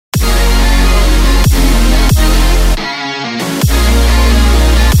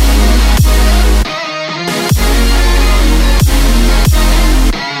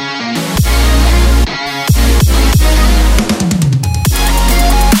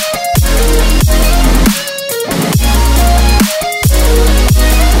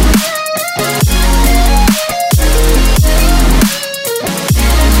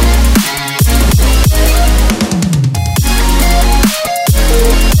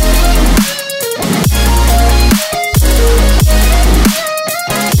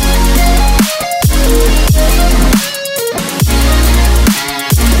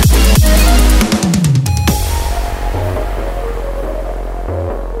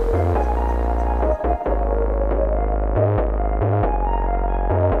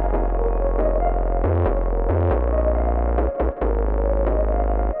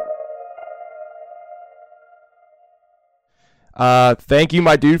Thank you,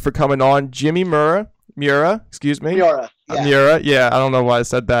 my dude, for coming on. Jimmy Mura, excuse me. Mura, yeah. Mura, yeah, I don't know why I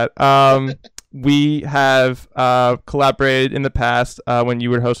said that. We have collaborated in the past when you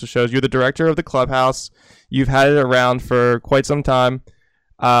would host the shows. You're the director of the Clubhouse. You've had it around for quite some time.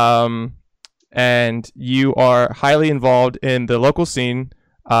 And you are highly involved in the local scene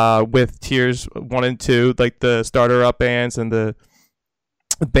with tiers 1 and 2, like the starter up bands and the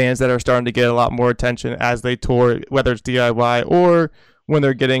bands that are starting to get a lot more attention as they tour, whether it's DIY or when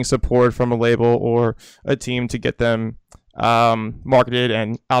they're getting support from a label or a team to get them marketed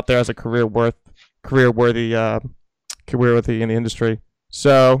and out there as a career worthy in the industry.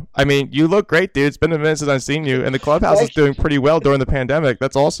 So, I mean, you look great, dude. It's been a minute since I've seen you, and the Clubhouse is doing pretty well during the pandemic.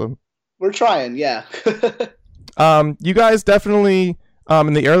 That's awesome. We're trying, yeah. You guys definitely,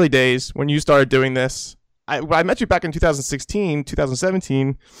 in the early days when you started doing this, I met you back in 2016,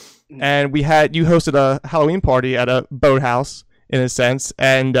 2017, and you hosted a Halloween party at a boathouse, in a sense,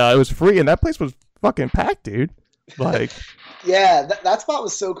 and it was free, and that place was fucking packed, dude. Like, yeah, that spot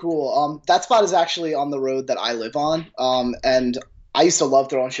was so cool. That spot is actually on the road that I live on, and I used to love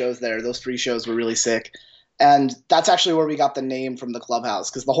throwing shows there. Those free shows were really sick, and that's actually where we got the name from the Clubhouse,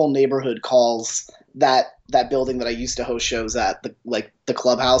 because the whole neighborhood calls that building that I used to host shows at the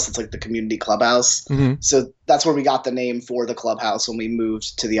Clubhouse. It's like the community clubhouse. Mm-hmm. So that's where we got the name for the Clubhouse when we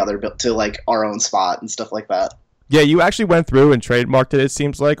moved to like our own spot and stuff like that. Yeah, you actually went through and trademarked it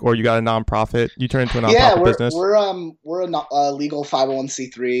seems like, or you got a nonprofit. You turned into a nonprofit business. We're a legal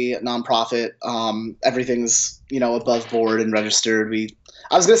 501c3 nonprofit. Everything's above board and registered.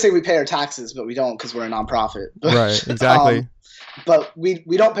 I was gonna say we pay our taxes, but we don't because we're a nonprofit. Right, exactly. But we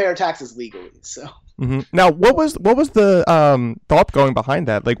don't pay our taxes legally. So Now, what was the thought going behind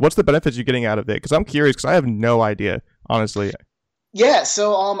that? Like, what's the benefits you're getting out of it? Because I'm curious, because I have no idea, honestly. Yeah,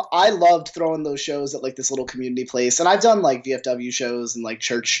 so I loved throwing those shows at like this little community place, and I've done like VFW shows and like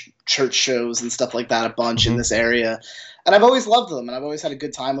church shows and stuff like that a bunch in this area, and I've always loved them, and I've always had a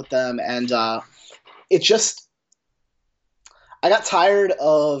good time with them, and I got tired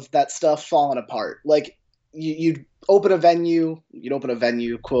of that stuff falling apart. Like you'd open a venue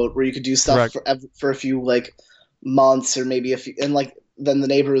quote where you could do stuff for a few like months or maybe a few, and like then the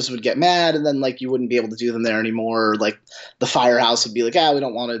neighbors would get mad, and then like you wouldn't be able to do them there anymore. Or, like the firehouse would be like, we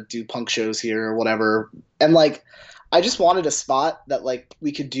don't want to do punk shows here or whatever. And like, I just wanted a spot that like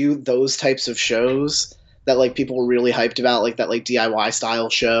we could do those types of shows that like people were really hyped about, like that like DIY style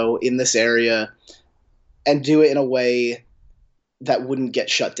show in this area, and do it in a way that wouldn't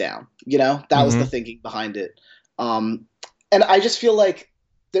get shut down. That was the thinking behind it. And I just feel like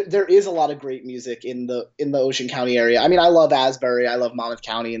there is a lot of great music in the Ocean County area. I mean, I love Asbury, I love Monmouth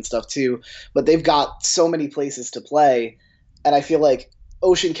County and stuff too, but they've got so many places to play, and I feel like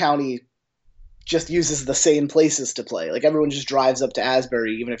Ocean County just uses the same places to play. Like everyone just drives up to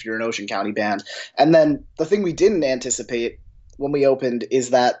Asbury, even if you're an Ocean County band. And then the thing we didn't anticipate when we opened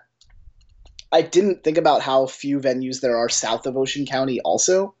is that I didn't think about how few venues there are south of Ocean County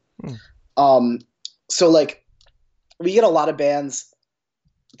also. So like we get a lot of bands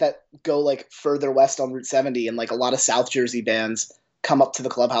that go like further west on Route 70, and like a lot of South Jersey bands come up to the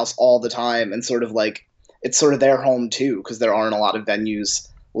Clubhouse all the time, and sort of like it's sort of their home too, because there aren't a lot of venues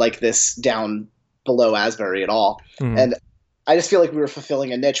like this down below Asbury at all. And I just feel like we were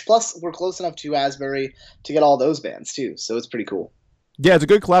fulfilling a niche. Plus we're close enough to Asbury to get all those bands too, so it's pretty cool. Yeah, it's a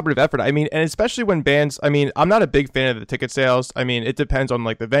good collaborative effort. I mean, and especially when bands, I mean, I'm not a big fan of the ticket sales. I mean, it depends on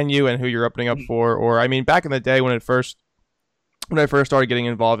like the venue and who you're opening up for. Or I mean, back in the day when I first started getting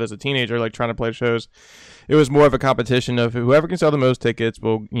involved as a teenager, like trying to play shows, it was more of a competition of whoever can sell the most tickets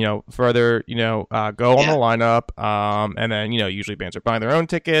will, further, go on the lineup. And then, usually bands are buying their own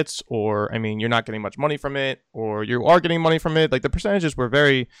tickets, or, I mean, you're not getting much money from it, or you are getting money from it. Like the percentages were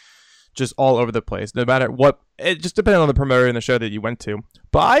very just all over the place, no matter what. It just depended on the promoter and the show that you went to.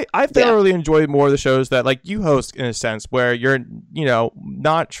 But I thoroughly enjoyed more of the shows that like you host, in a sense, where you're,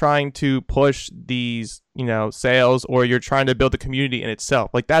 not trying to push these, sales, or you're trying to build the community in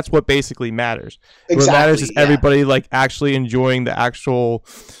itself. Like that's what basically matters. What matters is everybody like actually enjoying the actual,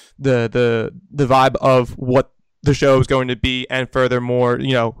 the vibe of what the show is going to be, and furthermore,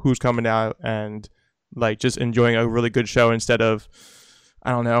 who's coming out, and like just enjoying a really good show instead of,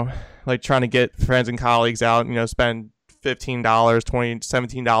 I don't know, like trying to get friends and colleagues out, spend $15, $20,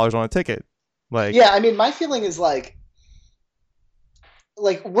 $17 on a ticket. Like, yeah, I mean, my feeling is like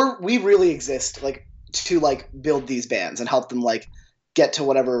we really exist like to like build these bands and help them like get to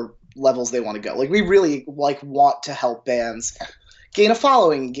whatever levels they want to go. Like we really like want to help bands gain a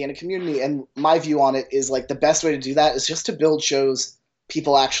following, gain a community. And my view on it is like the best way to do that is just to build shows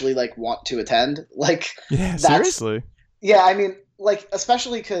people actually like want to attend. Like, yeah, seriously. Yeah, I mean, like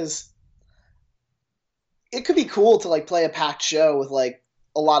especially because it could be cool to like play a packed show with like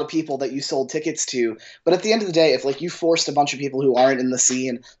a lot of people that you sold tickets to, but at the end of the day, if like you forced a bunch of people who aren't in the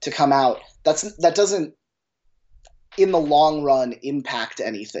scene to come out, that doesn't in the long run impact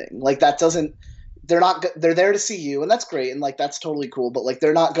anything. Like that doesn't they're there to see you and that's great and like that's totally cool, but like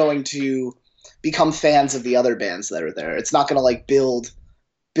they're not going to become fans of the other bands that are there. It's not going to like build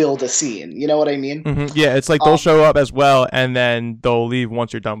a scene. You know what I mean? Yeah, it's like they'll Um, show up as well, and then they'll leave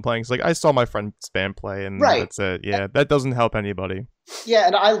once you're done playing. It's like I saw my friend's band play, and right. that's it. Yeah, that doesn't help anybody. Yeah,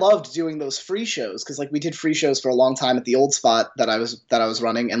 and I loved doing those free shows because like we did free shows for a long time at the old spot that I was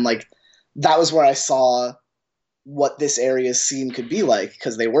running, and like that was where I saw what this area's scene could be like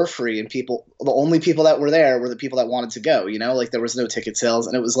because they were free and people the only people that were there were the people that wanted to go, you know, like there was no ticket sales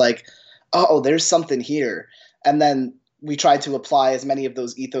and it was like, oh, there's something here. And then we tried to apply as many of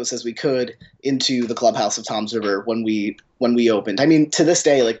those ethos as we could into the clubhouse of Tom's River when we opened. I mean, to this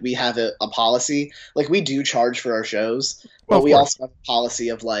day, like we have a policy, like we do charge for our shows, Well, but of we course. also have a policy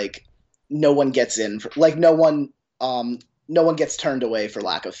of like no one gets in for, like no one gets turned away for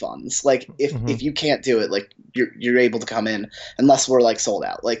lack of funds. Like Hmm. if you can't do it, like you're able to come in unless we're like sold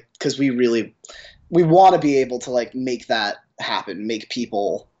out. Like because we want to be able to like make that happen, make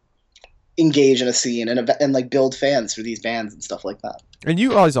people engage in a scene and like build fans for these bands and stuff like that. And you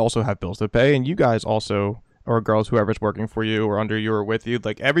guys also have bills to pay, and you guys also, or girls, whoever's working for you or under you or with you,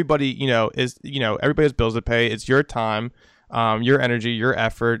 like everybody, everybody has bills to pay. It's your time, your energy, your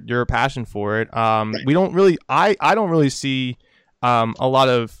effort, your passion for it. Right. We don't really, I don't really see, a lot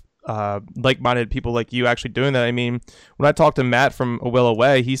of like-minded people like you actually doing that. I mean, when I talked to Matt from A Will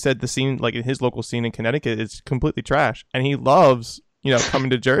Away, he said the scene, like in his local scene in Connecticut, is completely trash, and he loves, coming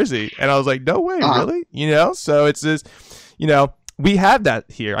to Jersey. And I was like, no way, Uh-huh. really? So it's just, we have that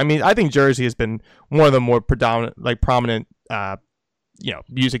here. I mean, I think Jersey has been one of the more predominant, like prominent,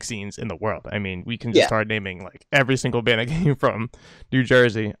 music scenes in the world. I mean, we can just Yeah. start naming like every single band that came from New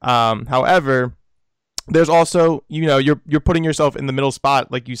Jersey. However, there's also, you're putting yourself in the middle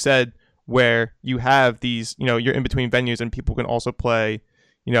spot, like you said, where you have these, you're in between venues, and people can also play.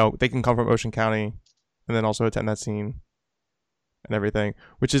 They can come from Ocean County, and then also attend that scene and everything,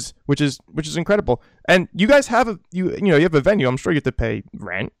 which is incredible. And you guys have you have a venue. I'm sure you have to pay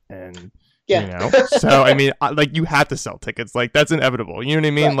rent and Yeah. so I mean, like you have to sell tickets. Like that's inevitable. You know what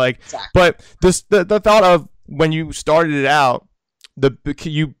I mean? Right. Like, Exactly. but the thought of when you started it out,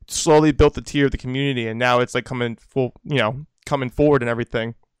 you slowly built the tier of the community, and now it's like coming forward and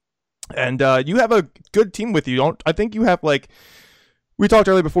everything. And you have a good team with you. Don't I think you have like we talked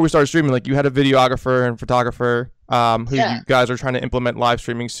earlier before we started streaming, like you had a videographer and photographer who Yeah. you guys are trying to implement live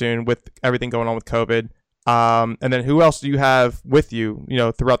streaming soon with everything going on with COVID. And then who else do you have with you,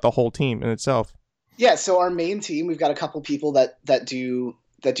 throughout the whole team in itself? Yeah, so our main team, we've got a couple people that do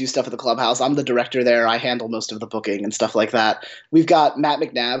stuff at the clubhouse. I'm the director there. I handle most of the booking and stuff like that. We've got Matt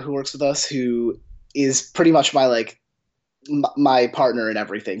McNabb who works with us, who is pretty much my like my partner in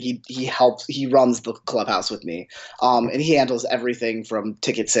everything. He runs the clubhouse with me, and he handles everything from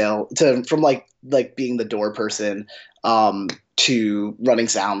ticket sale to from like being the door person, to running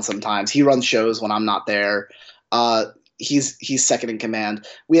sound. Sometimes he runs shows when I'm not there. Uh, he's second in command.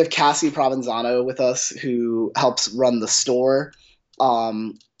 We have Cassie Provenzano with us who helps run the store.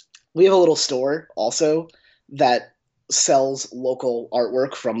 Um, we have a little store also that sells local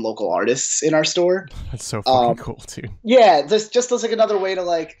artwork from local artists in our store. That's so fucking Um, cool, dude. yeah, this just as like another way to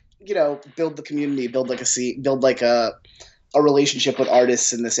like build the community, build like a relationship with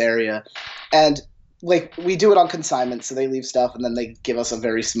artists in this area, and like we do it on consignment, so they leave stuff and then they give us a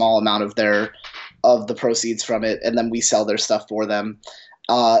very small amount of the proceeds from it, and then we sell their stuff for them.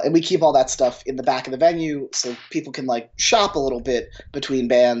 And we keep all that stuff in the back of the venue so people can like shop a little bit between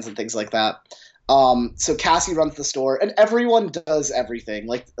bands and things like that. So Cassie runs the store, and everyone does everything.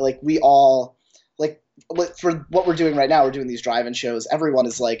 Like we all like for what we're doing right now, we're doing these drive-in shows. Everyone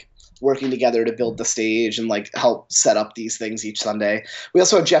is like working together to build the stage and like help set up these things each Sunday. We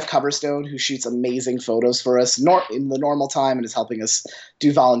also have Jeff Coverstone who shoots amazing photos for us in the normal time and is helping us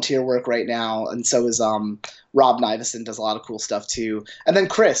do volunteer work right now. And so is Rob Nivison does a lot of cool stuff too. And then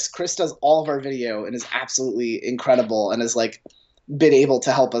Chris does all of our video and is absolutely incredible and is like been able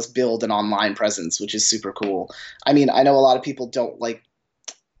to help us build an online presence, which is super cool. I mean, I know a lot of people don't like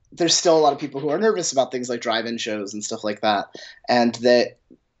there's still a lot of people who are nervous about things like drive-in shows and stuff like that. And that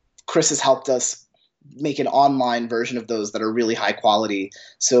Chris has helped us make an online version of those that are really high quality,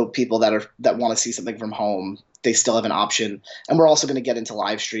 so people that want to see something from home, they still have an option. And we're also going to get into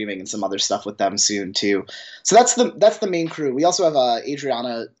live streaming and some other stuff with them soon too. So that's the main crew. We also have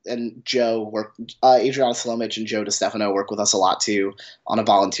Adriana and Joe work. Adriana Salomich and Joe DeStefano work with us a lot too on a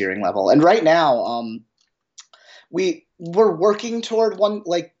volunteering level. And right now, we're working toward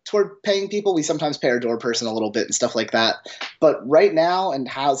toward paying people. We sometimes pay our door person a little bit and stuff like that. But right now, and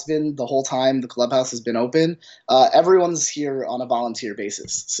has been the whole time the Clubhouse has been open, everyone's here on a volunteer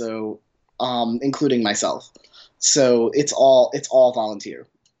basis. So, including myself. So it's all volunteer.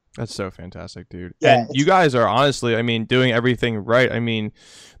 That's so fantastic, dude. Yeah, and you guys are honestly, I mean, doing everything right. I mean,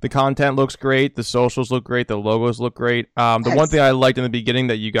 the content looks great, the socials look great, the logos look great. The one thing I liked in the beginning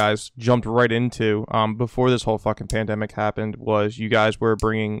that you guys jumped right into before this whole fucking pandemic happened was you guys were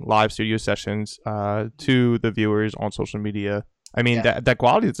bringing live studio sessions to the viewers on social media. I mean, that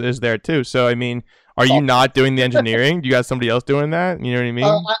quality is there too. So, I mean, are you not doing the engineering? You got somebody else doing that? You know what I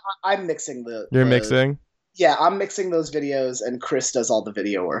mean? I'm mixing You're mixing? Yeah, I'm mixing those videos, and Chris does all the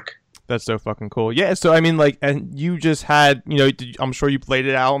video work. That's so fucking cool. Yeah, so I mean, like, and you just had, you know, I'm sure you played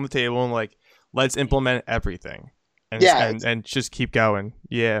it out on the table and like, let's implement everything, and and just keep going.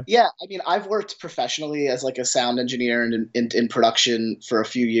 Yeah. Yeah, I mean, I've worked professionally as like a sound engineer and in production for a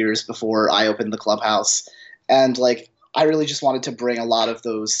few years before I opened the Clubhouse, and like, I really just wanted to bring a lot of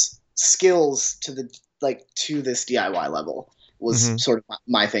those skills to this DIY level was sort of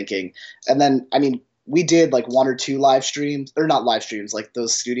my thinking, and then I mean. We did like one or two live streams, or not live streams, like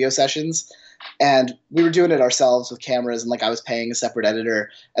those studio sessions. And we were doing it ourselves with cameras, and like I was paying a separate editor.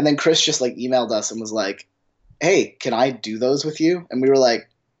 And then Chris just like emailed us and was like, "Hey, can I do those with you?" And we were like,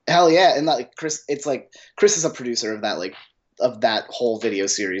 "Hell yeah!" And like Chris, it's like Chris is a producer of that whole video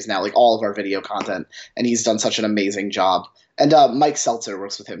series now, like all of our video content, and he's done such an amazing job. And Mike Seltzer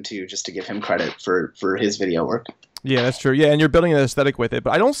works with him too, just to give him credit for his video work. Yeah, that's true. Yeah, and you're building an aesthetic with it,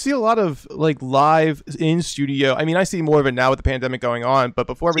 but I don't see a lot of like live in studio. I mean, I see more of it now with the pandemic going on, but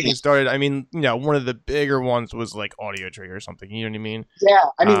before everything started, I mean, you know, one of the bigger ones was like Audio Tree or something. You know what I mean? Yeah,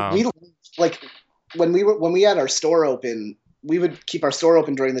 I mean, we like when we had our store open, we would keep our store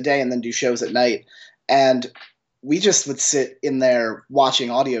open during the day and then do shows at night, and we just would sit in there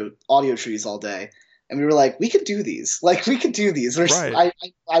watching audio trees all day. And we were like, we could do these. Like, we could do these. Right.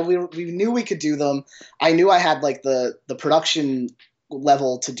 We knew we could do them. I knew I had like the production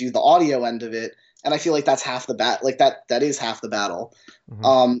level to do the audio end of it, and I feel like that's half the that is half the battle.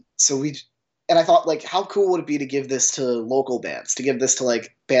 And I thought, like, how cool would it be to give this to local bands, to give this to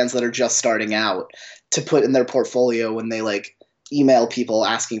like bands that are just starting out, to put in their portfolio when they like email people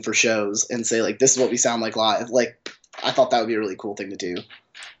asking for shows and say like, this is what we sound like live. Like, I thought that would be a really cool thing to do.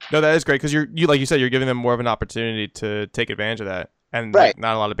 No, that is great because you like you said, you're giving them more of an opportunity to take advantage of that, and right. Like,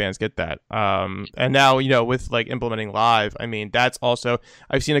 not a lot of bands get that. And now, you know, with like implementing live, I mean, that's also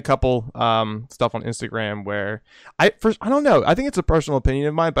I've seen a couple stuff on Instagram where I don't know, I think it's a personal opinion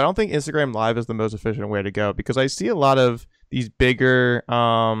of mine, but I don't think Instagram Live is the most efficient way to go because I see a lot of these bigger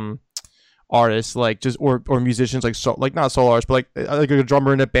artists like just or musicians like not solo artists, but like a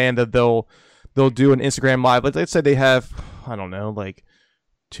drummer in a band that they'll do an Instagram Live. Let's say they have, I don't know, like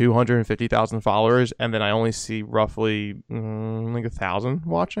 250,000 followers, and then I only see roughly like 1,000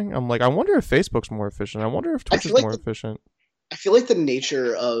 watching. I'm like, I wonder if Facebook's more efficient. I wonder if Twitch is more efficient. I feel like the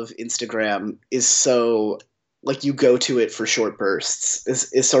nature of Instagram is so like you go to it for short bursts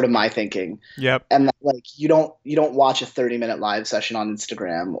is sort of my thinking. Yep. And that, like you don't watch a 30-minute live session on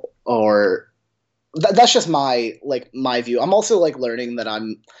Instagram, or that's just my view. I'm also like learning that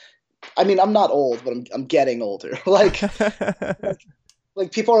I'm not old, but I'm getting older. Like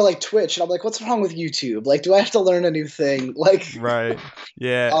people are like Twitch, and I'm like, what's wrong with YouTube? Like, do I have to learn a new thing? Like, right.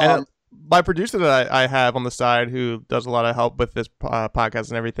 Yeah. And my producer that I have on the side who does a lot of help with this podcast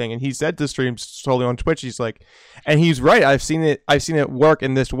and everything, and he said to stream solely on Twitch. He's like, and he's right. I've seen it work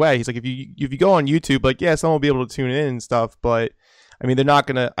in this way. He's like, if you go on YouTube, like, yeah, someone will be able to tune in and stuff, but I mean, they're not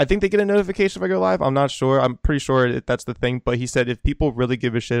gonna. I think they get a notification if I go live. I'm not sure. I'm pretty sure that's the thing. But he said if people really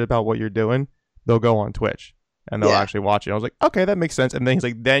give a shit about what you're doing, they'll go on Twitch. And they'll actually watch it. I was like, okay, that makes sense. And then he's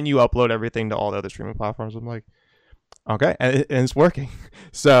like, then you upload everything to all the other streaming platforms. I'm like, okay, and it's working.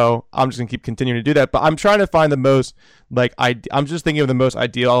 So I'm just gonna keep continuing to do that. But I'm trying to find the most I'm just thinking of the most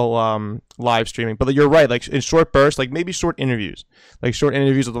ideal live streaming. But you're right, like in short bursts, like maybe short interviews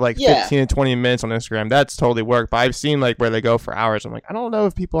of like 15 and 20 minutes on Instagram. That's totally worked. But I've seen like where they go for hours. I'm like, I don't know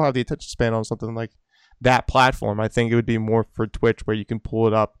if people have the attention span on something like that platform. I think it would be more for Twitch where you can pull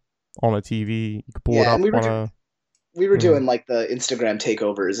it up on a TV. You can pull it up on a... we were doing like the Instagram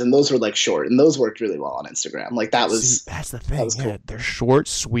takeovers, and those were like short, and those worked really well on Instagram. Like that See, was that's the that thing. was Yeah, cool. they're short,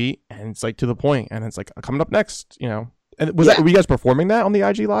 sweet, and it's like to the point, and it's like coming up next. And Yeah. were you guys performing that on the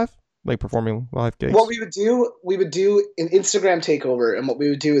IG live, like performing live What gigs? we would do an Instagram takeover, and what we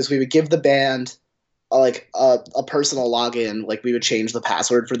would do is we would give the band a personal login. Like we would change the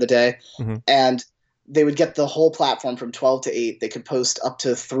password for the day, Mm-hmm. and they would get the whole platform from 12 to 8. They could post up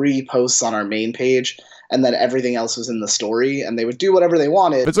to 3 posts on our main page, and then everything else was in the story, and they would do whatever they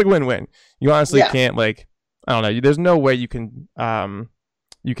wanted. It's like a win-win. You honestly Yeah. can't, like, I don't know. There's no way you can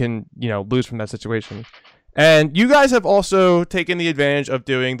lose from that situation. And you guys have also taken the advantage of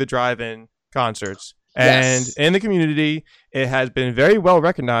doing the drive-in concerts. And Yes. in the community, it has been very well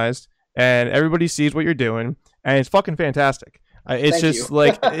recognized, and everybody sees what you're doing, and it's fucking fantastic. It's Thank just you.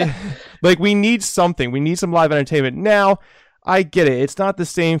 like we need something. We need some live entertainment. Now, I get it. It's not the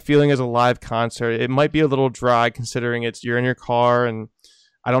same feeling as a live concert. It might be a little dry considering you're in your car, and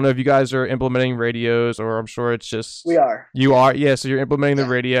I don't know if you guys are implementing radios, or I'm sure it's just We are. you are. Yeah, so you're implementing the Yeah.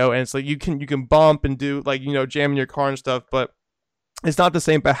 radio, and it's like you can bump and do like jam in your car and stuff, but it's not the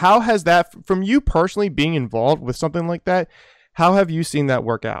same. But how has that, from you personally being involved with something like that, how have you seen that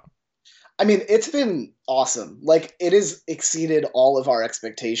work out? I mean, it's been awesome. Like it has exceeded all of our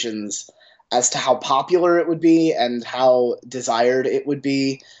expectations as to how popular it would be and how desired it would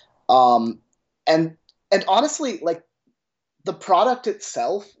be. Um, and and honestly, like the product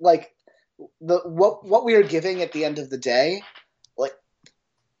itself, like the what we are giving at the end of the day, like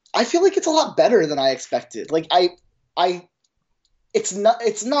I feel like it's a lot better than I expected. Like I it's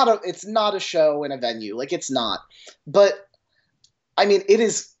not a show in a venue. Like it's not. But I mean, it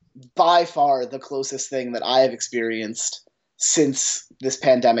is by far the closest thing that I have experienced since this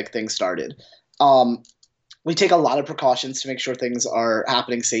pandemic thing started. We take a lot of precautions to make sure things are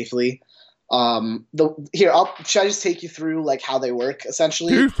happening safely. Should I just take you through like how they work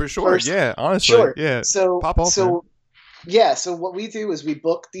essentially? Dude, for sure. First, Yeah, honestly. sure. Yeah. So Pop off, man. so yeah. So what we do is we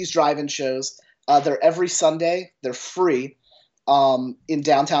book these drive-in shows. They're every Sunday. They're free in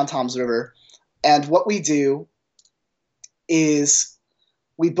downtown Toms River, and what we do is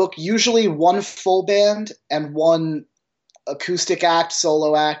we book usually one full band and one acoustic act,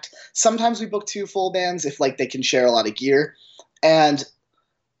 solo act. Sometimes we book 2 full bands if like they can share a lot of gear. And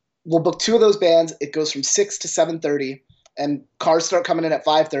we'll book 2 of those bands. It goes from 6 to 7:30 and cars start coming in at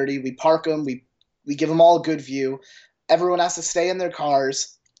 5:30. We park them, we give them all a good view. Everyone has to stay in their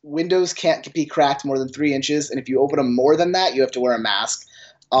cars. Windows can't be cracked more than 3 inches, and if you open them more than that, you have to wear a mask.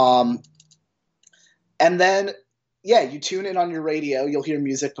 And then yeah, you tune in on your radio. You'll hear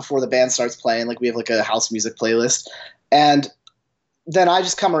music before the band starts playing. Like we have like a house music playlist, and then I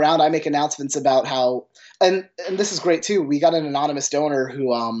just come around. I make announcements about how, and this is great too. We got an anonymous donor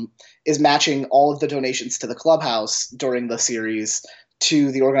who is matching all of the donations to the Clubhouse during the series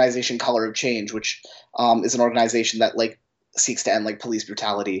to the organization Color of Change, which is an organization that like seeks to end like police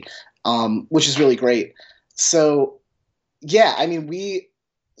brutality, which is really great. So yeah, I mean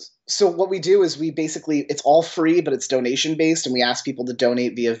So what we do is it's all free, but it's donation based, and we ask people to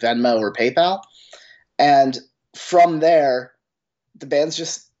donate via Venmo or PayPal. And from there, the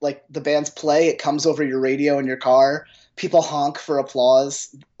bands play, it comes over your radio in your car. People honk for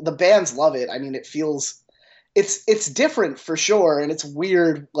applause. The bands love it. I mean, it's different for sure, and it's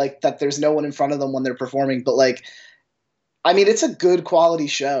weird like that there's no one in front of them when they're performing, but like I mean, it's a good quality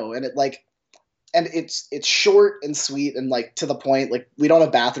show, and it's short and sweet and like to the point. Like we don't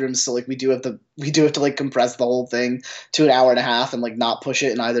have bathrooms, so like we do have to like compress the whole thing to an hour and a half and like not push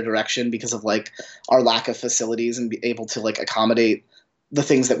it in either direction because of like our lack of facilities and be able to like accommodate the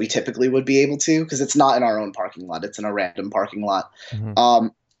things that we typically would be able to, because it's not in our own parking lot, it's in a random parking lot. Mm-hmm.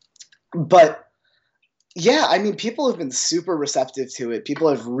 But yeah, I mean, people have been super receptive to it. People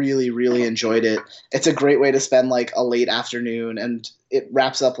have really, really enjoyed it. It's a great way to spend like a late afternoon, and it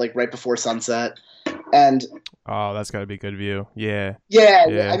wraps up like right before sunset. And oh, that's gotta be a good view. Yeah.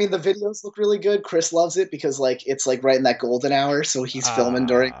 yeah, I mean, the videos look really good. Chris loves it because like it's like right in that golden hour, so he's filming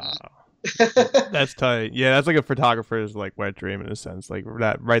during that. That's tight. Yeah, that's like a photographer's like wet dream in a sense. Like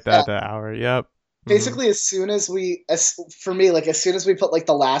that right there Yeah. at that hour. Yep. Basically, as soon as we put like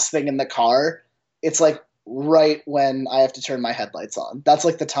the last thing in the car, it's like right when I have to turn my headlights on. That's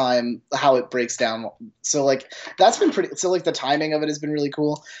like the time how it breaks down. So like that's been pretty. So like the timing of it has been really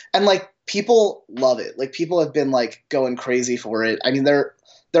cool, and like people love it. Like people have been like going crazy for it. I mean, there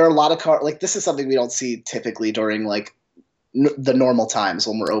are a lot of like this is something we don't see typically during like the normal times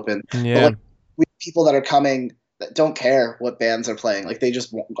when we're open. Yeah. But like we have people that are coming that don't care what bands are playing. Like they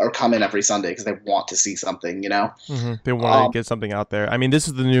just are coming every Sunday because they want to see something, you know? They want to get something out there. I mean, this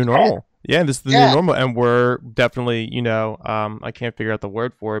is the new normal. Yeah, this is the new Yeah, normal, and we're definitely, I can't figure out the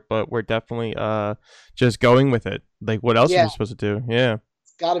word for it, but we're definitely just going with it. Like, what else are yeah, we supposed to do? Yeah.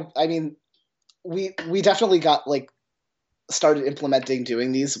 gotta. I mean, we definitely got like started implementing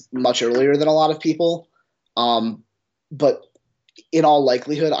doing these much earlier than a lot of people. But in all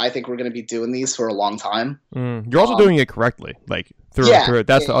likelihood, I think we're going to be doing these for a long time. You're also Um, doing it correctly, like through and yeah, through.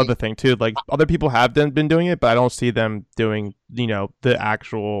 That's yeah, the other thing too. Like other people have been doing it, but I don't see them doing, the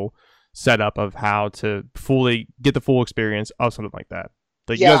actual setup of how to fully get the full experience of something like that.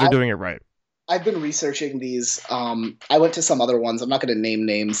 Like you yeah. guys are doing it right. I've been researching these. I went to some other ones. I'm not going to name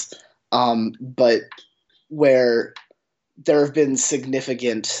names, but where there have been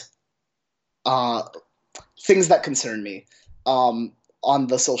significant uh, things that concern me on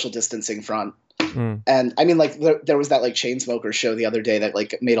the social distancing front. Mm. And I mean, like there was that like chain smoker show the other day that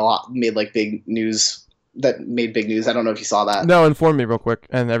like made like big news that made big news. I don't know if you saw that. No, inform me real quick,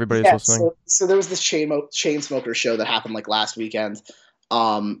 and everybody's Yeah, listening. so there was this chain smoker show that happened like last weekend,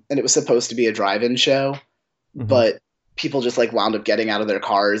 and it was supposed to be a drive-in show, Hmm. but people just like wound up getting out of their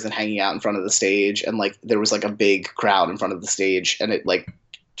cars and hanging out in front of the stage, and like there was like a big crowd in front of the stage, and it like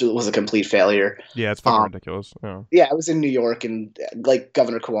was a complete failure. Yeah, it's fucking Um, ridiculous. Yeah. yeah, I was in New York, and like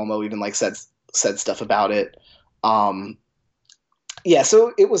Governor Cuomo even like said stuff about it. Um, yeah,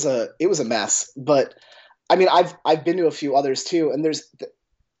 so it was a mess, but I mean, I've been to a few others too,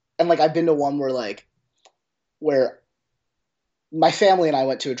 and like I've been to one where my family and I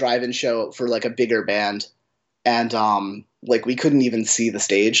went to a drive-in show for like a bigger band, and like we couldn't even see the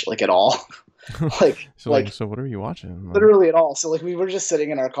stage like at all, like So like, like so what are you watching? Like, literally at all. So like we were just sitting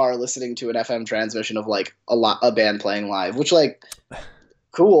in our car listening to an FM transmission of like a band playing live, which like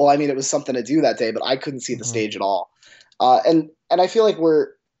cool. I mean, it was something to do that day, but I couldn't see the mhm. stage at all. And I feel like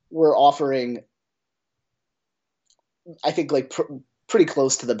we're offering, I think like pretty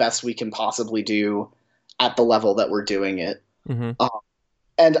close to the best we can possibly do at the level that we're doing it. Mhm. Um,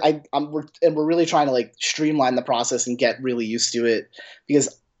 and we're really trying to like streamline the process and get really used to it,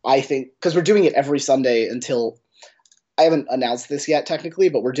 because I think because we're doing it every Sunday until, I haven't announced this yet technically,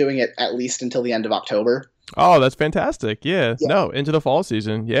 but we're doing it at least until the end of October. Oh, that's fantastic. Yeah. Yeah, No, into the fall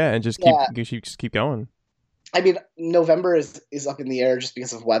season. Yeah, and yeah. just keep going. I mean, November is up in the air just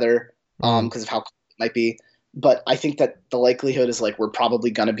because of weather, Mm. because of how cold it might be. But I think that the likelihood is like we're probably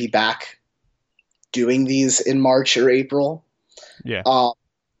going to be back doing these in March or April, Yeah. um,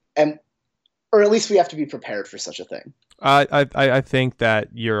 and or at least we have to be prepared for such a thing. I think that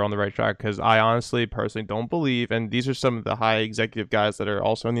you're on the right track because I honestly, personally, don't believe, and these are some of the high executive guys that are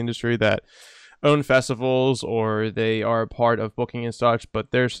also in the industry that own festivals or they are a part of booking and such.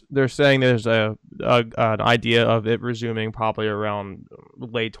 But they're saying there's an idea of it resuming probably around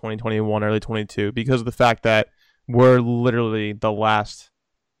late 2021, early 22, because of the fact that we're literally the last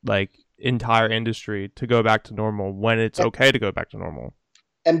like entire industry to go back to normal when it's And, okay to go back to normal.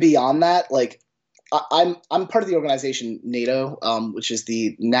 and beyond that, like I'm part of the organization NATO, which is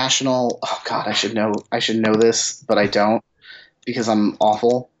the national. Oh God, I should know this, but I don't because I'm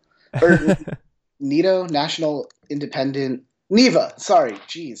awful. Or NITO, National Independent NEVA. Sorry,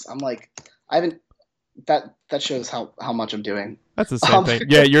 jeez, I'm like I haven't. That shows how much I'm doing. That's the same Um, thing.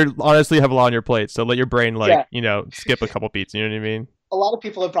 Yeah, you're honestly have a lot on your plate, so let your brain like yeah, skip a couple beats. You know what I mean? a lot of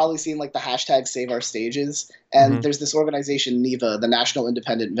people have probably seen like the hashtag Save Our Stages, and Hmm. there's this organization NEVA, the National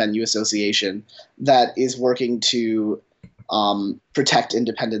Independent Venue Association, that is working to protect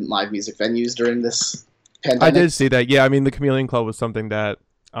independent live music venues during this I pandemic. did see that. Yeah, I mean the Chameleon Club was something that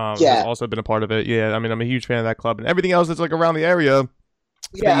has Yeah, also been a part of it. Yeah, I mean I'm a huge fan of that club and everything else that's like around the area for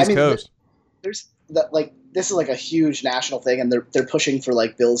the yeah. I East mean, Coast. there's that like this is like a huge national thing, and they're pushing for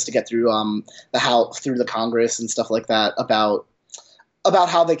like bills to get through the House, through the Congress and stuff like that, about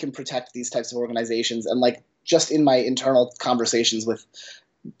how they can protect these types of organizations. And like just in my internal conversations with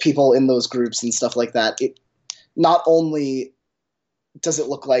people in those groups and stuff like that, it not only does it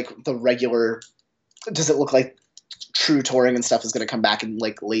look like does it look like true touring and stuff is going to come back in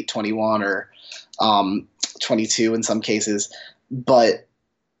like late 21 or 22 in some cases, but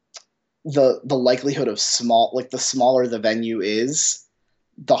the likelihood of the smaller the venue is,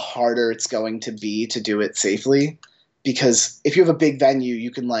 the harder it's going to be to do it safely. Because if you have a big venue,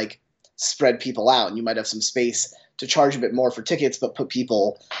 you can like spread people out, and you might have some space to charge a bit more for tickets, but put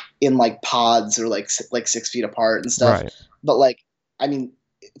people in like pods or like 6 feet apart and stuff. Right. But like, I mean,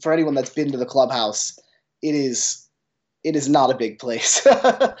 for anyone that's been to the Clubhouse, it is not a big place,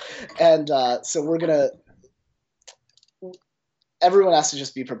 and so everyone has to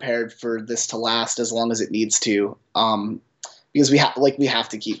just be prepared for this to last as long as it needs to. Because we have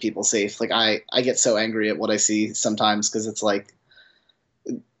to keep people safe. Like I get so angry at what I see sometimes, because it's like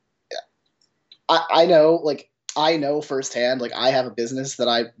I know, like, I know firsthand, like, I have a business that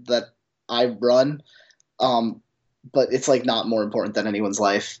I run, but it's like not more important than anyone's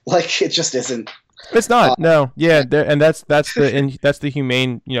life. Like, it just isn't. It's Uh, not. No. Yeah. And that's the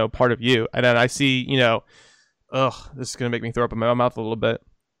humane, part of you. And then I see, ugh, this is gonna make me throw up in my mouth a little bit.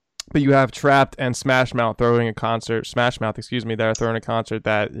 But you have Trapped and Smash Mouth, excuse me, that are throwing a concert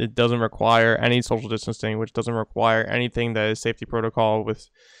that it doesn't require any social distancing, which doesn't require anything that is safety protocol with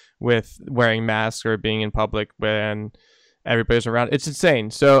wearing masks or being in public when everybody's around. It's insane.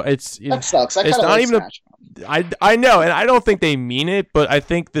 So that sucks. I it's kind of not like even Smash. I know, and I don't think they mean it, but I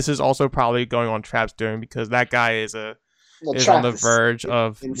think this is also probably going on Trap's doing because that guy is Well, is on Trap the is verge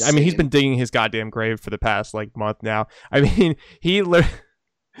of. I mean, he's insane. been digging his goddamn grave for the past like month now. I mean, he literally.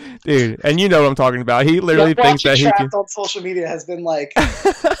 Dude, and you know what I'm talking about. He literally thinks Watching that he can. Trapped on social media has been like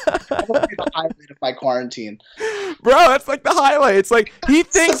probably the highlight of my quarantine. Bro, that's like the highlight. It's like he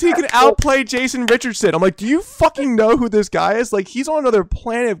thinks he can outplay Jason Richardson. I'm like, do you fucking know who this guy is? Like, he's on another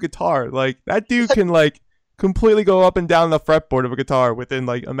planet of guitar. Like, that dude can like completely go up and down the fretboard of a guitar within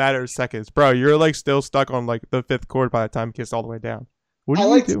like a matter of seconds. Bro, you're like still stuck on like the fifth chord by the time it gets all the way down. What are I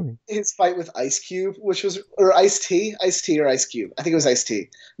you liked doing? his fight with Ice Cube, which was or Ice T or Ice Cube. I think it was Ice T.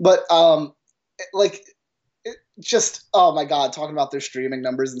 But like just oh my god, talking about their streaming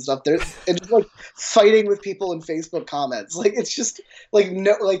numbers and stuff. They're and just like fighting with people in Facebook comments. Like it's just like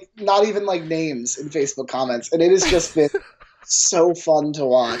no, like not even like names in Facebook comments, and it has just been so fun to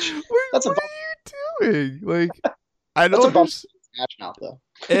watch. That's a What are you doing? Like, I that's don't a bump understand. Smash Mouth though.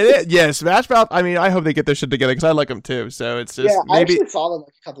 It is, yeah, Smash Mouth. I mean, I hope they get their shit together because I like them too. So it's Yeah, just I maybe. actually saw them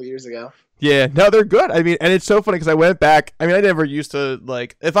like a couple years ago. Yeah, no, they're good. I mean, and it's so funny because I went back. I mean, I never used to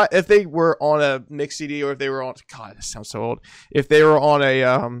like if they were on a mix CD or if they were on. God, this sounds so old. If they were on a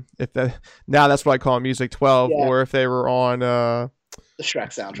now that's what I call Music 12, Yeah. or if they were on The Shrek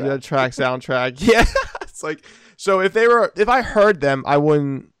soundtrack. the track soundtrack. Yeah, it's like so if I heard them, I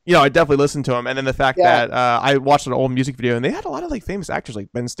wouldn't. I definitely listened to them. And then the fact Yeah. that I watched an old music video and they had a lot of like famous actors like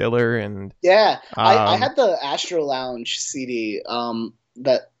Ben Stiller and Yeah, I had the Astro Lounge CD.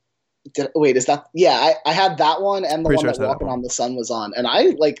 Wait, is that? Yeah, I had that one and the Pretty one sure that it's that Walking one. on the Sun was on, and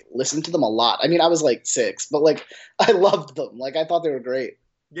I like listened to them a lot. I mean, I was like 6, but like I loved them. Like I thought they were great.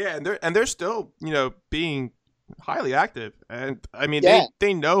 Yeah, and they're still being highly active, and I mean Yeah.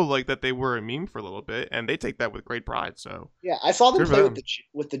 they know like that they were a meme for a little bit, and they take that with great pride. So Yeah, I saw them good for play them.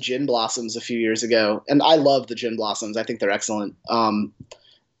 with the Gin Blossoms a few years ago, and I love the Gin Blossoms. I think they're excellent.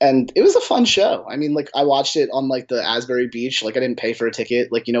 And it was a fun show. I mean, like I watched it on like the Asbury Beach. Like I didn't pay for a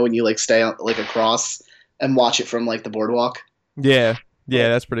ticket. Like when you like stay on, like across and watch it from like the boardwalk. Yeah, But,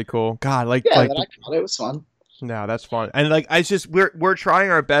 that's pretty cool. God, like yeah, like but I caught it. It was fun. no, that's fun. And like I just we're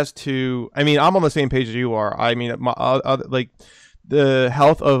trying our best to. I mean, I'm on the same page as you are. I mean, my like the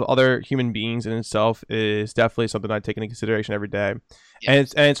health of other human beings in itself is definitely something I take into consideration every day. Yeah. And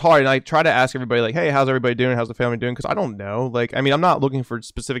it's hard. And I try to ask everybody like, hey, how's everybody doing? How's the family doing? Because I don't know. Like, I mean, I'm not looking for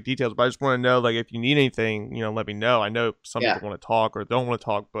specific details, but I just want to know like if you need anything, let me know. I know some Yeah. people want to talk or don't want to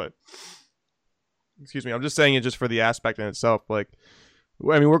talk, but excuse me, I'm just saying it just for the aspect in itself. Like,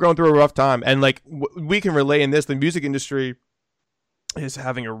 I mean, we're going through a rough time, and like we can relate in this. The music industry is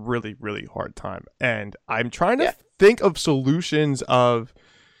having a really, really hard time, and I'm trying to think of solutions. I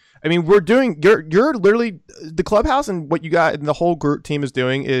mean, we're doing. You're literally the Clubhouse, and what you got and the whole group team is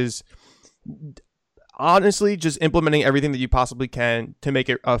doing is honestly just implementing everything that you possibly can to make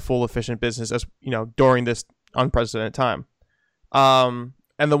it a full, efficient business. As during this unprecedented time.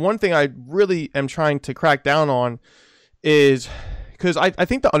 And the one thing I really am trying to crack down on is because I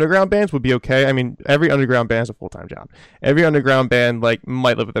think the underground bands would be okay. I mean, every underground band is a full-time job. Every underground band like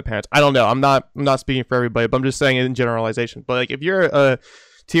might live with their parents. I don't know. I'm not speaking for everybody, but I'm just saying it in generalization. But like if you're a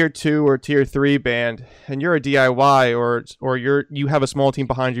tier 2 or tier 3 band and you're a DIY or you have a small team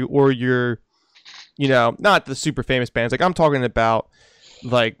behind you, or you're not the super famous bands. Like I'm talking about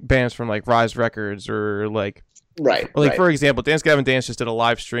like bands from like Rise Records or like Right. for example, Dance Gavin Dance just did a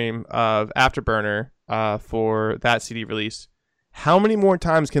live stream of Afterburner for that CD release. How many more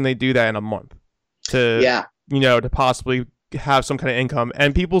times can they do that in a month to to possibly have some kind of income?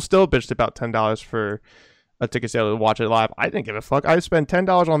 And people still bitched about $10 for a ticket sale to watch it live. I didn't give a fuck. I spent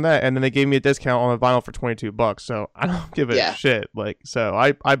 $10 on that, and then they gave me a discount on a vinyl for $22. So I don't give a shit. Like, so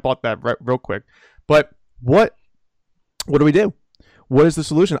I bought that real quick. But what do we do? What is the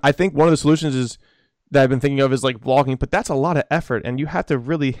solution? I think one of the solutions is that I've been thinking of is like vlogging, but that's a lot of effort, and you have to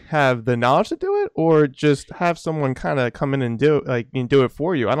really have the knowledge to do it, or just have someone kind of come in and do it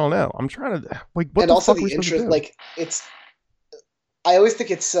for you. I don't know. I'm trying to like what. And the also fuck are we the supposed to interest, do? like it's. I always think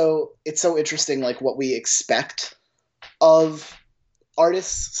it's so interesting, like what we expect of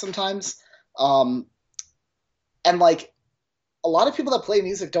artists sometimes. Um, and like a lot of people that play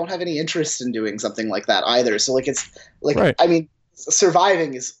music don't have any interest in doing something like that either. So like it's like Right. I mean,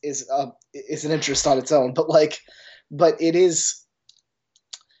 surviving is an interest on its own, but it is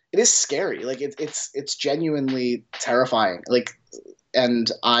scary. Like it's genuinely terrifying. Like,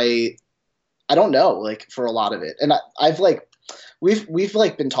 and I don't know, like for a lot of it. And I've like we've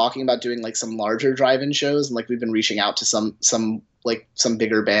like been talking about doing like some larger drive-in shows, and like we've been reaching out to some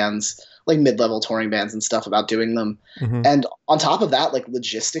bigger bands, like mid-level touring bands and stuff about doing them. Mm-hmm. And on top of that, like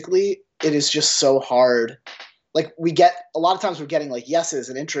logistically, it is just so hard. Like we get a lot of times we're getting like yeses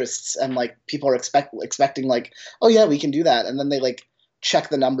and interests, and like people are expecting like, oh yeah, we can do that, and then they like check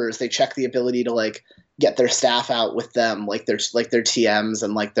the numbers, they check the ability to like get their staff out with them, like their TMs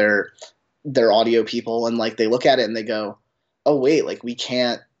and like their audio people, and like they look at it and they go, oh wait, like we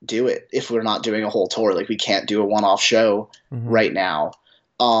can't do it if we're not doing a whole tour, like we can't do a one-off show right now.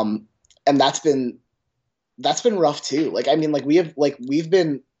 And that's been rough too. Like I mean, like we've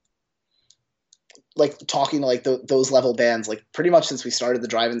been like talking to like those level bands like pretty much since we started the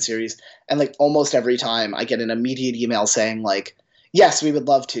drive-in series, and like almost every time I get an immediate email saying like, yes, we would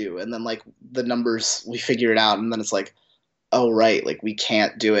love to, and then like the numbers, we figure it out, and then it's like, oh right, like we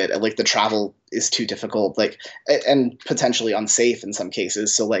can't do it, like the travel is too difficult, like and potentially unsafe in some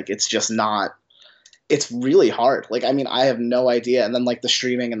cases, so like it's just not, it's really hard. Like I mean, I have no idea. And then like the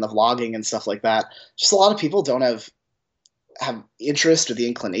streaming and the vlogging and stuff like that, just a lot of people don't have interest or the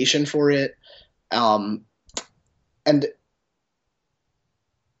inclination for it. um and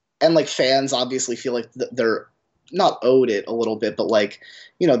and like fans obviously feel like they're not owed it a little bit, but like,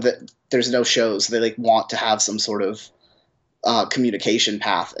 you know, that there's no shows, they like want to have some sort of communication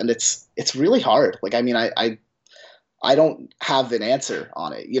path, and it's really hard. Like I mean, I don't have an answer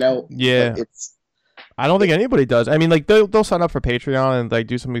on it, you know. Yeah. But it's, I don't think anybody does. I mean, like they'll sign up for Patreon and like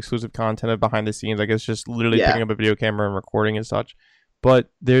do some exclusive content of behind the scenes. Like it's just literally yeah, picking up a video camera and recording and such. But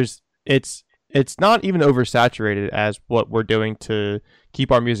it's not even oversaturated as what we're doing to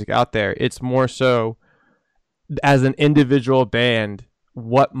keep our music out there. It's more so as an individual band,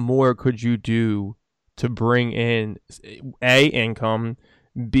 what more could you do to bring in A, income,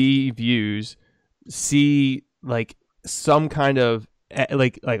 B, views, C, like some kind of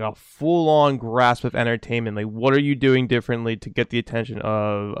like a full-on grasp of entertainment. Like what are you doing differently to get the attention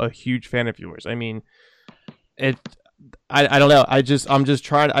of a huge fan of yours? I mean, it I don't know. I'm just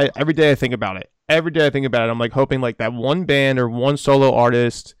trying. Every day I think about it. Every day I think about it. I'm like hoping like that one band or one solo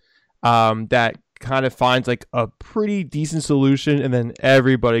artist that kind of finds like a pretty decent solution, and then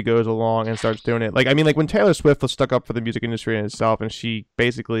everybody goes along and starts doing it. Like I mean, like when Taylor Swift was stuck up for the music industry in itself, and she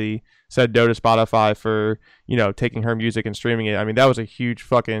basically said no to Spotify for, you know, taking her music and streaming it. I mean, that was a huge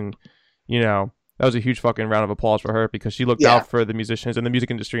fucking, you know, that was a huge fucking round of applause for her because she looked out for the musicians and the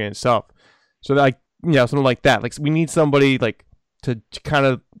music industry in itself. So like, you know, something like that. Like we need somebody like to kind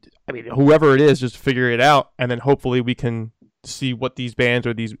of, I mean, whoever it is, just figure it out, and then hopefully we can see what these bands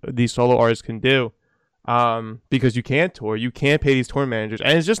or these solo artists can do. Because you can't tour, you can't pay these tour managers,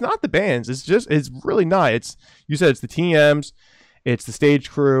 and it's just not the bands. It's really not. It's, you said, it's the TMs, it's the stage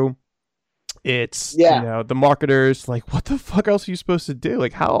crew, it's you know, the marketers. Like what the fuck else are you supposed to do?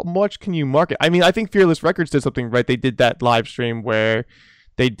 Like how much can you market? I mean, I think Fearless Records did something right. They did that live stream where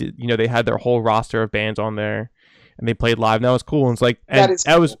they did, you know, they had their whole roster of bands on there and they played live, and that was cool. And it's like, and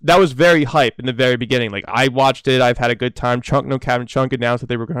that was very hype in the very beginning. Like I watched it, I've had a good time. Chunk No Cabin Chunk announced that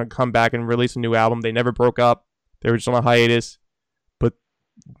they were going to come back and release a new album. They never broke up. They were just on a hiatus. But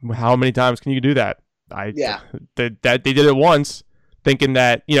how many times can you do that? They did it once, thinking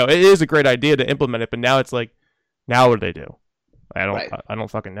that, you know, it is a great idea to implement it, but now it's like, now what do they do? I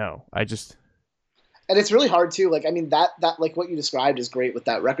don't fucking know. And it's really hard too. Like I mean, that like what you described is great with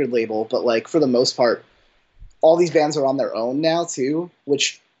that record label, but like for the most part, all these bands are on their own now too,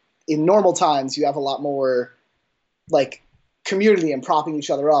 which in normal times you have a lot more like community and propping each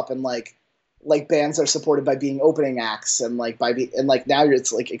other up, and like bands are supported by being opening acts, and like and like now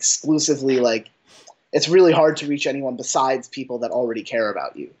it's like exclusively like, it's really hard to reach anyone besides people that already care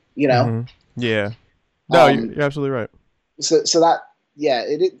about you, you know? Mm-hmm. Yeah. No, you're absolutely right. So that, yeah,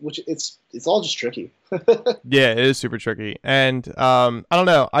 which it's all just tricky. Yeah, it is super tricky. And I don't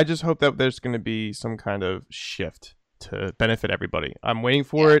know. I just hope that there's going to be some kind of shift to benefit everybody. I'm waiting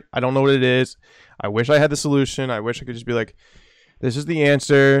for it. I don't know what it is. I wish I had the solution. I wish I could just be like, this is the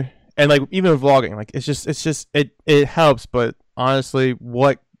answer. And like even with vlogging, like it helps, but honestly,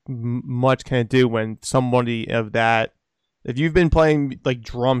 what much can it do when somebody of that, if you've been playing like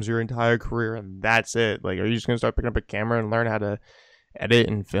drums your entire career and that's it, like are you just going to start picking up a camera and learn how to edit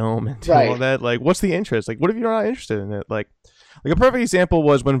and film and do all that? Like what's the interest? Like what if you're not interested in it? Like Like a perfect example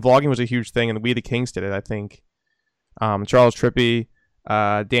was when vlogging was a huge thing, and We the Kings did it. I think Charles Trippy,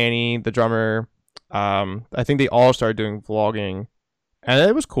 Danny, the drummer, I think they all started doing vlogging, and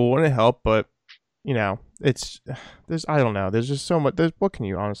it was cool and it helped. But you know, I don't know. There's just so much. What can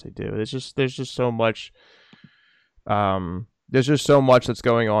you honestly do? There's just so much. There's just so much that's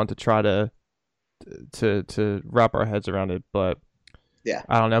going on to try to wrap our heads around it. But yeah,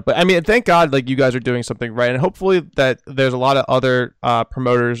 I don't know. But I mean, thank God, like you guys are doing something right, and hopefully that there's a lot of other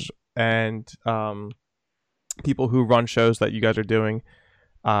promoters and people who run shows that you guys are doing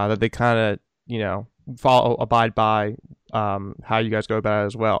that they kind of abide by how you guys go about it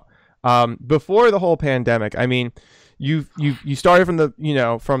as well. Before the whole pandemic, I mean, you started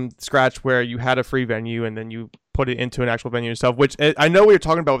from from scratch where you had a free venue and then you put it into an actual venue yourself, which I know what you're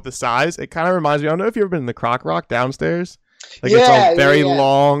talking about with the size. It kind of reminds me, I don't know if you've ever been in the Croc Rock downstairs. Like it's a very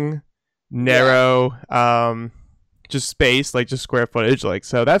long, narrow, just space, like just square footage. Like,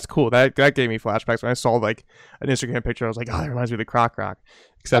 so that's cool. That gave me flashbacks when I saw like an Instagram picture. I was like, oh, that reminds me of the Croc Rock.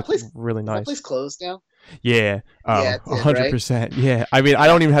 Except that place, really nice. That place closed now? Yeah. 100%. Yeah. I mean, I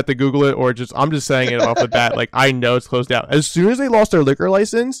don't even have to Google it I'm just saying it off the bat. Like, I know it's closed down. As soon as they lost their liquor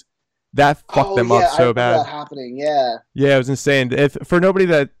license, that fucked them up so bad. That happening, yeah. Yeah, it was insane. For anybody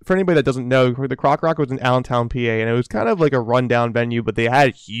that doesn't know, the Croc Rock was in Allentown, PA, and it was kind of like a rundown venue, but they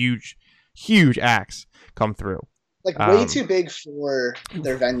had huge acts come through. Like way too big for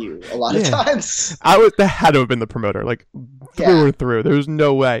their venue a lot of times. That had to have been the promoter, like through and through. There was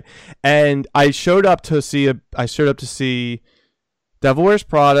no way. And I showed up to see Devil Wears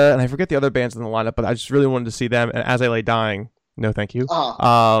Prada, and I forget the other bands in the lineup, but I just really wanted to see them. And As I Lay Dying, no thank you.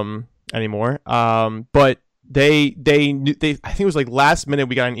 Anymore. But they I think it was like last minute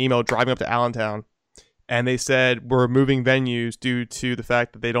we got an email driving up to Allentown, and they said we're moving venues due to the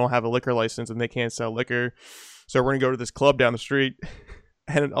fact that they don't have a liquor license and they can't sell liquor. So we're gonna go to this club down the street.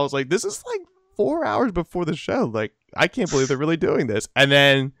 And I was like, this is like 4 hours before the show. Like, I can't believe they're really doing this. And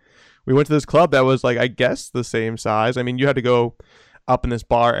then we went to this club that was like, I guess the same size. I mean, you had to go up in this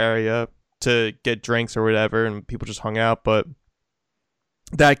bar area to get drinks or whatever, and people just hung out, but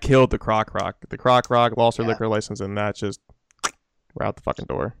that killed the Croc Rock. The Croc Rock lost their liquor license, and that just we're out the fucking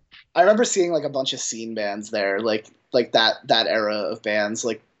door. I remember seeing like a bunch of scene bands there, like that era of bands.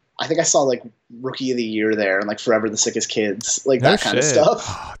 Like I think I saw like Rookie of the Year there, and like Forever the Sickest Kids, like that kind of stuff.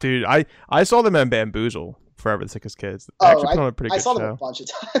 Oh, dude, I saw them at Bamboozle, Forever the Sickest Kids. I saw them a bunch of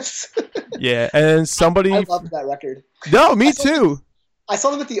times. Yeah, and somebody I loved that record. No, me too. I saw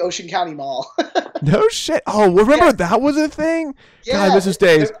them at the Ocean County Mall. No shit. Oh, remember that was a thing? Yeah. God, I miss those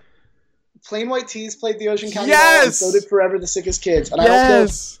days. Plain White Tees played the Ocean County Mall, and so did Forever the Sickest Kids. And I don't know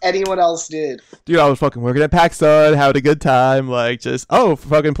if anyone else did. Dude, I was fucking working at PacSun, having a good time. Like, just,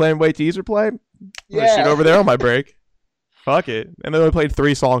 fucking Plain White Tees are playing? Yeah. Shoot over there on my break. Fuck it. And they only played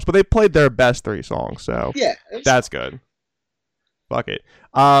 3 songs, but they played their best 3 songs, so yeah, that's good. Fuck it.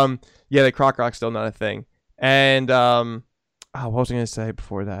 Yeah, the Croc Rock's still not a thing. And, what was I going to say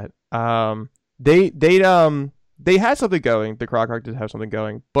before that? They had something going. The Croc Rock did have something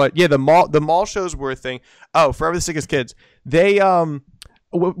going, but yeah, the mall shows were a thing. Oh, Forever the Sickest Kids. They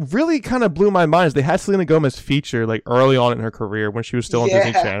what really kind of blew my mind is they had Selena Gomez feature like early on in her career when she was still on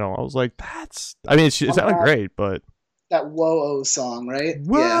Disney Channel. I was like, it sounded great, but that Whoa-Oh song, right?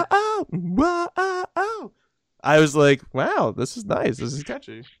 Whoa-Oh, Whoa-Oh. I was like, wow, this is nice. This is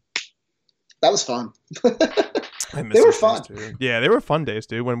catchy. That was fun. They were fun. Yeah, they were fun days,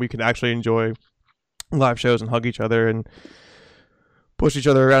 dude, when we could actually enjoy live shows and hug each other and push each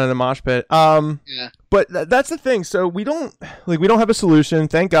other around in a mosh pit. But that's the thing. So we don't have a solution.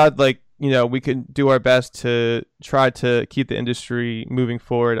 Thank God, we can do our best to try to keep the industry moving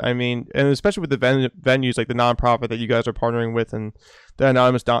forward. I mean, and especially with the venues like the nonprofit that you guys are partnering with and the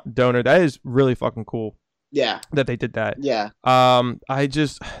anonymous donor, that is really fucking cool. Yeah, that they did that. Yeah.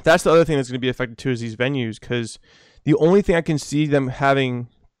 That's the other thing that's going to be affected too is these venues, because the only thing I can see them having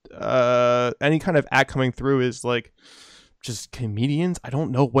any kind of act coming through is like just comedians. I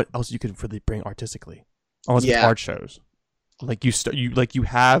don't know what else you could really bring artistically, unless it's art shows. Like you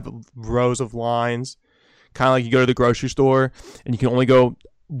have rows of lines, kind of like you go to the grocery store and you can only go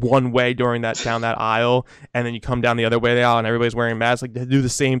one way down that aisle, and then you come down the other way of the aisle and everybody's wearing masks. Like, they do the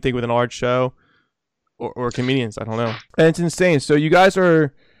same thing with an art show. Or comedians, I don't know. And it's insane. So you guys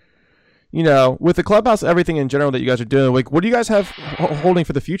are, with the Clubhouse, everything in general that you guys are doing, like, what do you guys have holding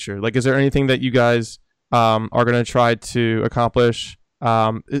for the future? Like, is there anything that you guys are going to try to accomplish?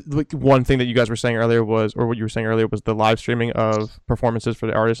 Like, one thing that you guys were saying earlier was the live streaming of performances for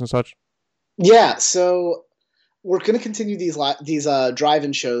the artists and such. Yeah, so we're going to continue these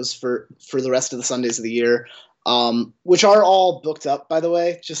drive-in shows for the rest of the Sundays of the year. which are all booked up, by the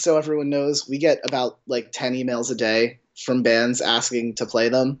way, just so everyone knows. We get about like 10 emails a day from bands asking to play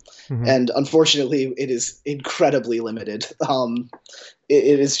them. Mm-hmm. And unfortunately, it is incredibly limited.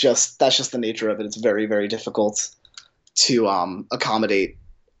 It is just, that's just the nature of it. It's very, very difficult to accommodate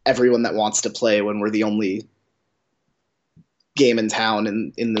everyone that wants to play when we're the only game in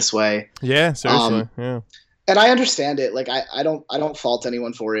town in this way. Yeah, seriously. Yeah. And I understand it. Like I don't fault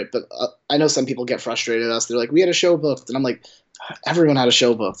anyone for it, but I know some people get frustrated at us. They're like, we had a show booked, and I'm like, everyone had a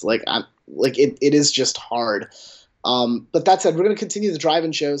show booked. Like it is just hard. But that said, we're going to continue the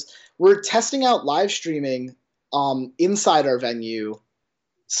drive-in shows. We're testing out live streaming inside our venue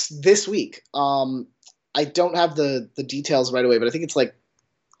this week. I don't have the details right away, but I think it's like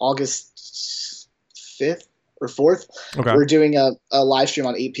August 5th or 4th. Okay. We're doing a live stream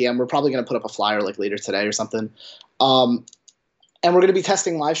on 8 p.m. We're probably going to put up a flyer like later today or something. And we're going to be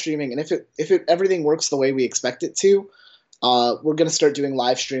testing live streaming. And if everything works the way we expect it to, we're going to start doing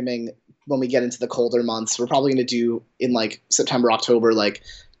live streaming when we get into the colder months. We're probably going to do in like September, October, like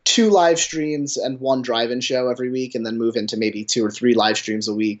 2 live streams and 1 drive-in show every week, and then move into maybe 2 or 3 live streams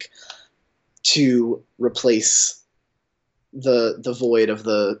a week to replace the void of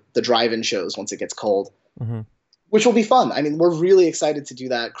the drive-in shows once it gets cold, mm-hmm. which will be fun. I mean, we're really excited to do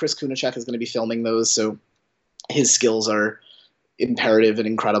that. Chris Kunacek is going to be filming those, so his skills are imperative and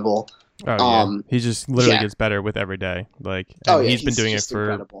incredible. Oh, yeah. He just literally gets better with every day. Like, he's been doing it for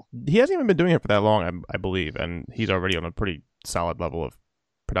incredible. He hasn't even been doing it for that long, I believe, and he's already on a pretty solid level of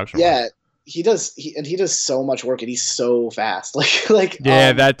production. Yeah, he does. He does so much work, and he's so fast. Like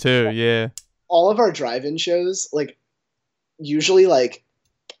yeah, that too. Yeah, all of our drive-in shows, like usually, like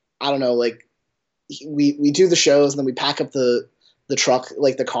I don't know, like we do the shows and then we pack up the truck,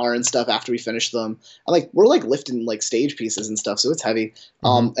 like the car and stuff after we finish them. And like we're like lifting like stage pieces and stuff, so it's heavy.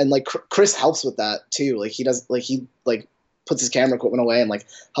 Mm-hmm. And like Chris helps with that too. Like he puts his camera equipment away and like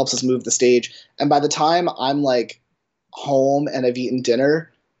helps us move the stage. And by the time I'm like home and I've eaten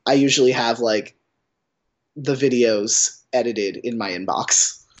dinner, I usually have like the videos edited in my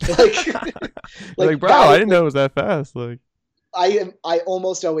inbox. like bro, I didn't know it was that fast. Like I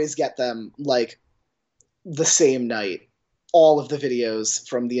almost always get them like the same night. All of the videos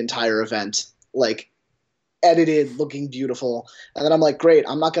from the entire event, like edited, looking beautiful. And then I'm like, great,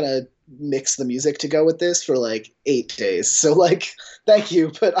 I'm not going to mix the music to go with this for like 8 days. So like, thank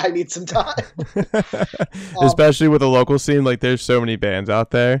you, but I need some time. Especially with the local scene, like there's so many bands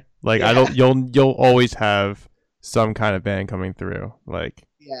out there. Like you'll always have some kind of band coming through, like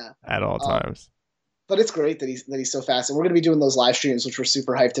at all times. But it's great that he's so fast. And we're going to be doing those live streams, which we're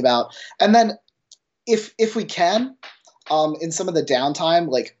super hyped about. And then if we can, in some of the downtime,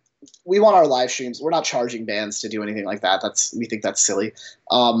 like we want our live streams. We're not charging bands to do anything like that. We think that's silly.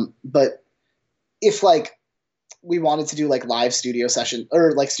 But if like we wanted to do like live studio session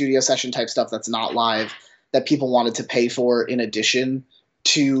or like studio session type stuff that's not live that people wanted to pay for in addition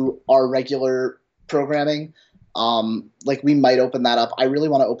to our regular programming, like we might open that up. I really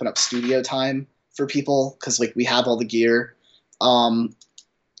want to open up studio time for people because like we have all the gear.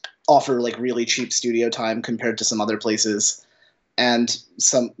 Offer like really cheap studio time compared to some other places, and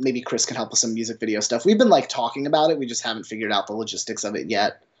maybe Chris can help with some music video stuff. We've been like talking about it, we just haven't figured out the logistics of it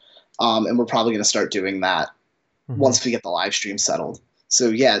yet, and we're probably going to start doing that once we get the live stream settled. So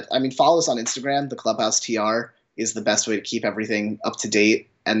yeah, I mean, follow us on Instagram. The Clubhouse TR is the best way to keep everything up to date,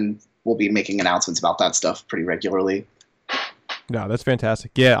 and we'll be making announcements about that stuff pretty regularly. No, that's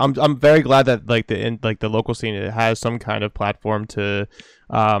fantastic. Yeah, I'm very glad that like the local scene has some kind of platform to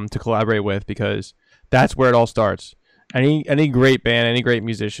collaborate with, because that's where it all starts. Any great band, any great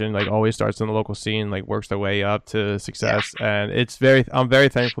musician, like always starts in the local scene, like works their way up to success. Yeah. And I'm very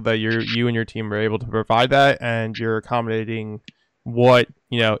thankful that you and your team are able to provide that, and you're accommodating what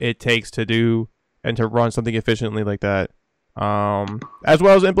it takes to do and to run something efficiently like that. As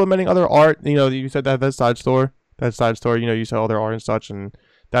well as implementing other art. You said that side store. You sell other art and such, and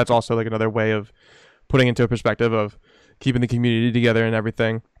that's also like another way of putting into a perspective of keeping the community together and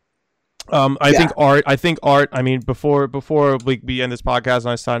everything. I think art, I mean, before we end this podcast and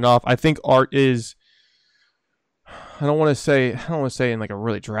I sign off, I think art is, I don't want to say in like a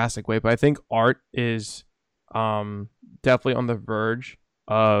really drastic way, but I think art is definitely on the verge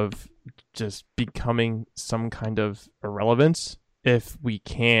of just becoming some kind of irrelevance if we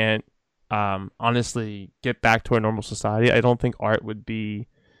can't honestly get back to a normal society. I don't think art would be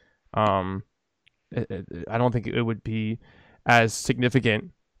I don't think it would be as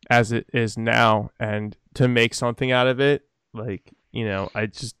significant as it is now, and to make something out of it, like I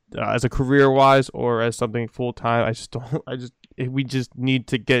just as a career wise or as something full time, we just need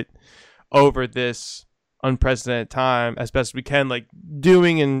to get over this unprecedented time as best we can, like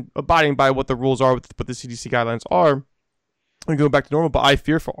doing and abiding by what the rules are, what the CDC guidelines are, and going back to normal. But I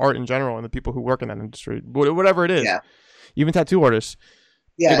fear for art in general and the people who work in that industry, whatever it is, Yeah. even tattoo artists.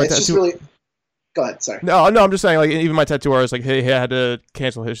 Yeah, it's just really. Go ahead. Sorry. No, I'm just saying, like, even my tattoo artist, like, he had to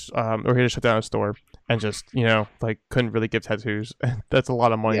cancel his, or he had to shut down his store and just, like, couldn't really give tattoos. That's a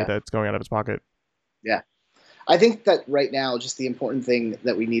lot of money that's going out of his pocket. Yeah. I think that right now, just the important thing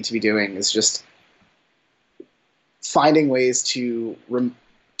that we need to be doing is just finding ways to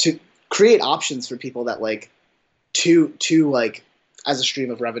create options for people that like to like as a stream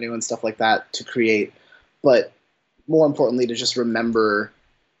of revenue and stuff like that to create, but more importantly to just remember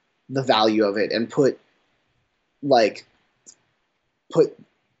the value of it and put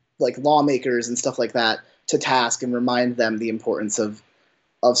lawmakers and stuff like that to task and remind them the importance of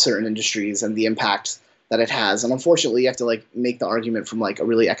certain industries and the impact that it has. And unfortunately, you have to like make the argument from like a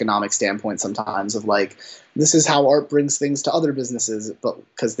really economic standpoint sometimes of like, this is how art brings things to other businesses, but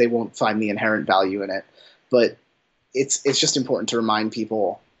because they won't find the inherent value in it. But it's just important to remind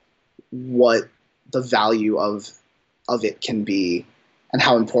people what the value of it can be and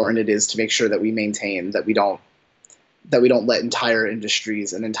how important it is to make sure that we maintain that we don't let entire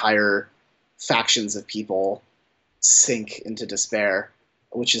industries and entire factions of people sink into despair.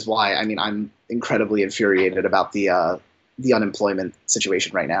 Which is why, I mean, I'm incredibly infuriated about the unemployment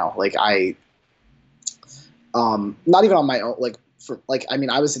situation right now. Like not even on my own, I mean,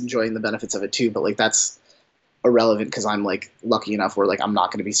 I was enjoying the benefits of it too, but like that's irrelevant because I'm like lucky enough where like I'm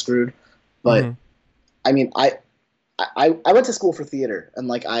not going to be screwed. But I mean, I went to school for theater and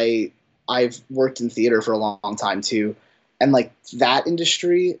like I've worked in theater for a long time too, and like that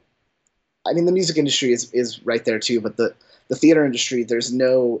industry, I mean, the music industry is right there too, but the theater industry, there's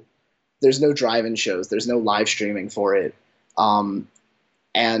no drive-in shows, there's no live streaming for it, and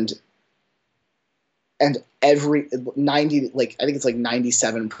every 90, like I think it's like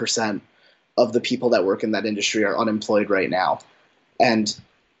 97% of the people that work in that industry are unemployed right now, and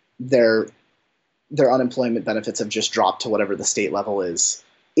their unemployment benefits have just dropped to whatever the state level is,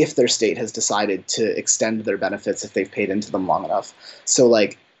 if their state has decided to extend their benefits if they've paid into them long enough. So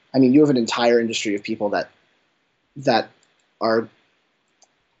like, I mean, you have an entire industry of people that are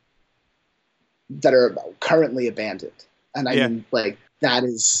currently abandoned. And I mean, like, it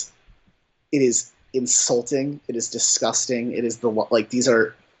is insulting. It is disgusting. It is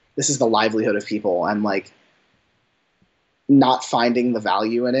this is the livelihood of people, and like not finding the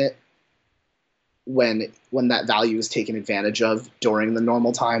value in it when that value is taken advantage of during the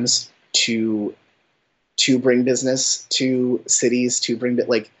normal times to bring business to cities, to bring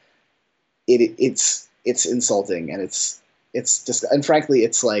like it's insulting, and it's just, and frankly,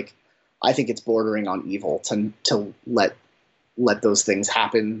 it's like, I think it's bordering on evil to let those things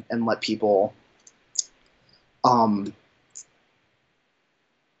happen and let people, and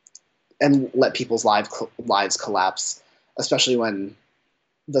let people's lives collapse, especially when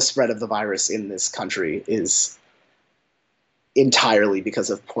the spread of the virus in this country is entirely because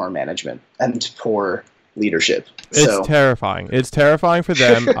of poor management and poor leadership. It's terrifying. It's terrifying for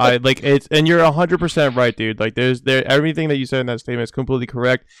them. And you're 100% right, dude. Like everything that you said in that statement is completely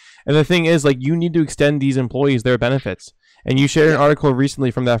correct. And the thing is, like, you need to extend these employees their benefits. And you shared an article recently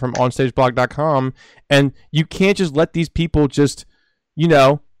from onstageblog.com, and you can't just let these people just,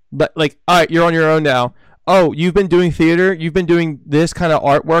 all right, you're on your own now. Oh, you've been doing theater, you've been doing this kind of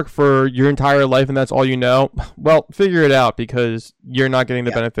artwork for your entire life, and that's all you know? Well, figure it out, because you're not getting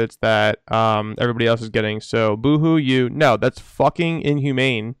the benefits that everybody else is getting. So boo-hoo you. No, that's fucking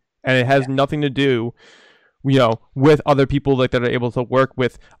inhumane, and it has nothing to do, with other people like that are able to work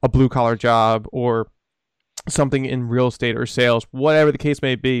with a blue-collar job or something in real estate or sales, whatever the case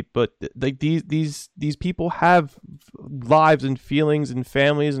may be. But like these people have lives and feelings and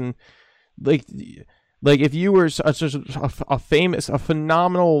families, and like if you were a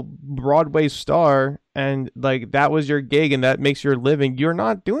phenomenal Broadway star, and like that was your gig and that makes your living, you're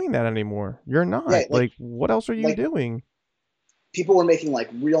not doing that anymore. You're not. Yeah, like what else are you doing? People were making like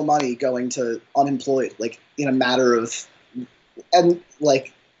real money going to unemployed, like in a matter of, and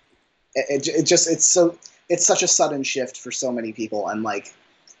like it's such a sudden shift for so many people, and like,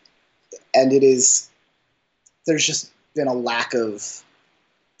 and there's just been a lack of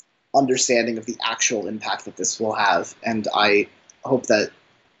understanding of the actual impact that this will have. And I hope that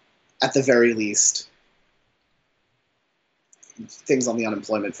at the very least things on the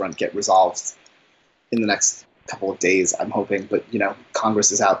unemployment front get resolved in the next couple of days, I'm hoping. But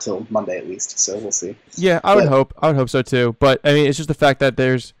Congress is out till Monday at least, so we'll see. I would hope so too. But I mean, it's just the fact that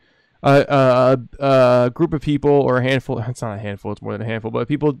there's a group of people or a handful. It's not a handful. It's more than a handful. But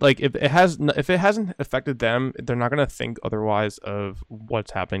people, like, if it hasn't affected them, they're not gonna think otherwise of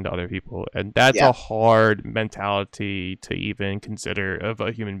what's happening to other people, and that's a hard mentality to even consider of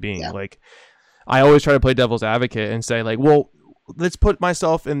a human being. Like, I always try to play devil's advocate and say, like, well, let's put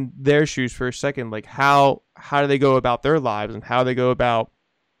myself in their shoes for a second. Like, how do they go about their lives, and how they go about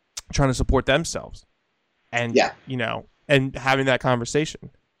trying to support themselves, and and having that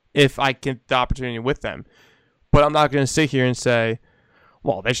conversation if I get the opportunity with them. But I'm not going to sit here and say,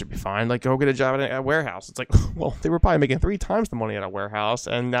 well, they should be fine. Like, go get a job at a warehouse. It's like, well, they were probably making 3 times the money at a warehouse,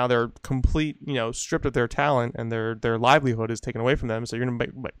 and now they're complete, stripped of their talent, and their livelihood is taken away from them. So you're going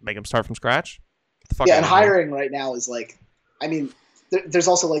to make them start from scratch? And hiring right now is like, I mean, there's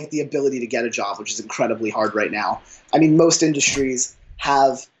also like the ability to get a job, which is incredibly hard right now. I mean, most industries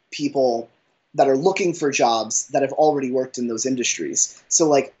have people that are looking for jobs that have already worked in those industries. So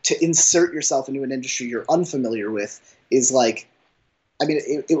like, to insert yourself into an industry you're unfamiliar with is like, I mean,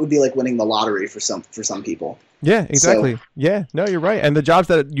 it would be like winning the lottery for some people. Yeah, exactly. So, yeah, no, you're right. And the jobs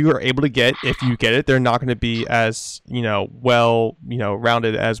that you are able to get, if you get it, they're not going to be as,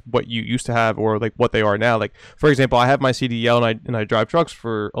 rounded as what you used to have, or like what they are now. Like, for example, I have my CDL and I drive trucks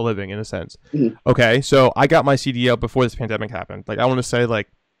for a living, in a sense. Mm-hmm. Okay, so I got my CDL before this pandemic happened. Like, I want to say like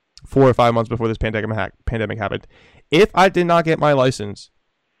 4 or 5 months before this pandemic happened. If I did not get my license,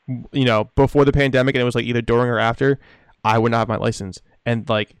 before the pandemic, and it was like either during or after, I would not have my license. And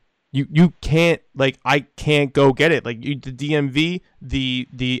like, you can't, like, I can't go get it. Like, the DMV,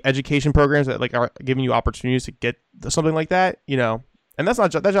 the education programs that like are giving you opportunities to get something like that, and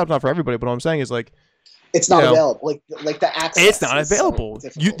that job's not for everybody. But what I'm saying is, like, it's not available. Like the access. It's not available. So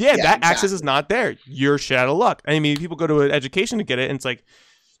that access is not there. You're shit out of luck. I mean, people go to an education to get it, and it's like,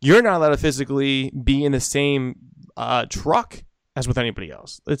 you're not allowed to physically be in the same truck as with anybody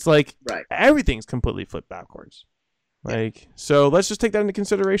else. It's like, everything's completely flipped backwards. Like, so let's just take that into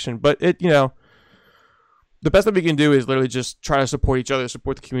consideration. But the best that we can do is literally just try to support each other,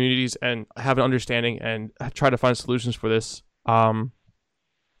 support the communities, and have an understanding, and try to find solutions for this.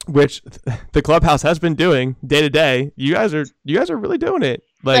 Which the Clubhouse has been doing day to day. You guys are really doing it.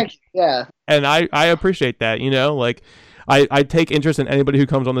 Like, and I appreciate that. Like, I take interest in anybody who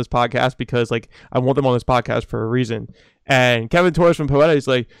comes on this podcast, because like, I want them on this podcast for a reason. And Kevin Torres from Poeta is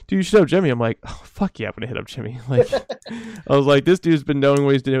like, dude, you should hit up Jimmy. I'm like, oh, fuck yeah, I'm gonna hit up Jimmy. Like, I was like, this dude's been knowing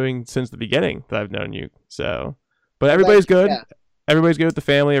what he's doing since the beginning that I've known you. So, but everybody's good. Yeah. Everybody's good with the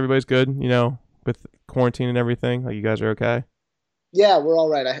family. Everybody's good, with quarantine and everything. Like, you guys are okay? Yeah, we're all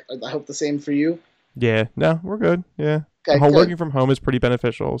right. I hope the same for you. Yeah, no, we're good. Yeah. Okay, working from home is pretty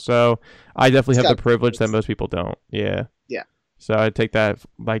beneficial. So I definitely have the privilege that most people don't. Yeah. Yeah. So I take that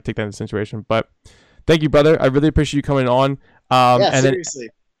into consideration. But thank you, brother. I really appreciate you coming on. Seriously.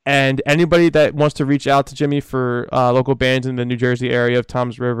 And anybody that wants to reach out to Jimmy for local bands in the New Jersey area of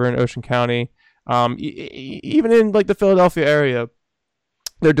Toms River and Ocean County, even in like the Philadelphia area,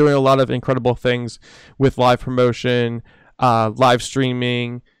 they're doing a lot of incredible things with live promotion, live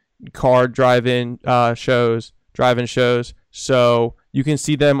streaming, car drive-in shows. So you can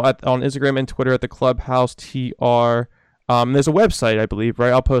see them on Instagram and Twitter at the Clubhouse TR. There's a website, I believe,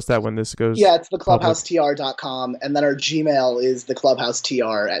 right? I'll post that when this goes. Yeah, it's theclubhousetr.com, and then our Gmail is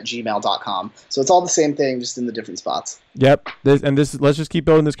theclubhousetr@gmail.com. So it's all the same thing, just in the different spots. Yep. Let's just keep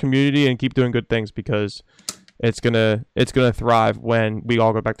building this community and keep doing good things, because it's gonna thrive when we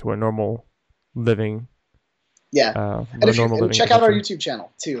all go back to a normal living. Yeah, and check out our YouTube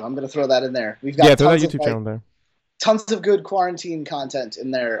channel too. I'm gonna throw that in there. We've got throw that YouTube channel there. Tons of good quarantine content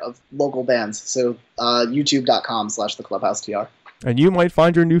in there of local bands. So youtube.com/theclubhousetr. And you might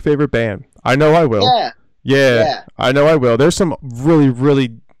find your new favorite band. I know I will. Yeah. I know I will. There's some really,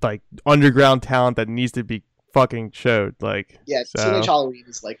 really like underground talent that needs to be fucking showed. Like, Teenage Halloween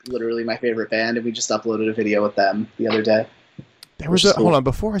is like literally my favorite band, and we just uploaded a video with them the other day. There was hold on,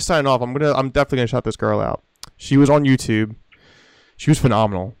 before I sign off, I'm definitely gonna shout this girl out. She was on YouTube. She was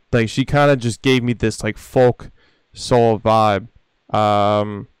phenomenal. Like, she kind of just gave me this like folk soul vibe.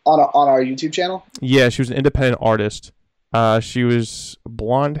 On our YouTube channel? Yeah, she was an independent artist. She was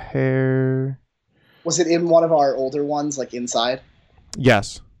blonde hair. Was it in one of our older ones, like Inside?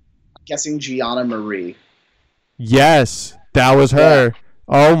 Yes. I'm guessing Gianna Marie. Yes, that was her. Yeah.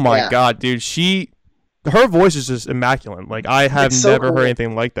 Oh my god, dude. Her voice is just immaculate. Like, I have never heard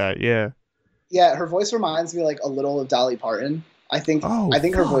anything like that. Yeah. Yeah, her voice reminds me like a little of Dolly Parton. I think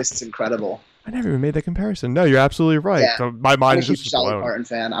her voice is incredible. I never even made that comparison. No, you're absolutely right. Yeah. So my mind is just blown. Dolly Parton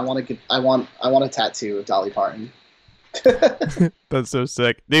fan. I want a tattoo of Dolly Parton. That's so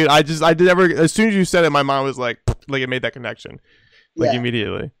sick, dude. As soon as you said it, my mind was like it made that connection,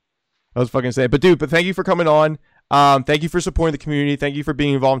 immediately. I was fucking saying, but dude, thank you for coming on. Thank you for supporting the community. Thank you for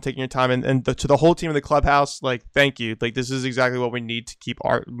being involved and taking your time. And to the whole team of the Clubhouse, like, thank you. Like, this is exactly what we need to keep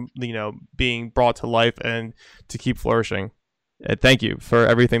art, being brought to life and to keep flourishing. And thank you for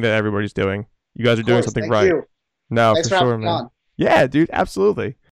everything that everybody's doing. You guys are doing something right. You. No, Thanks for for sure, having me man. on. Yeah, dude, absolutely.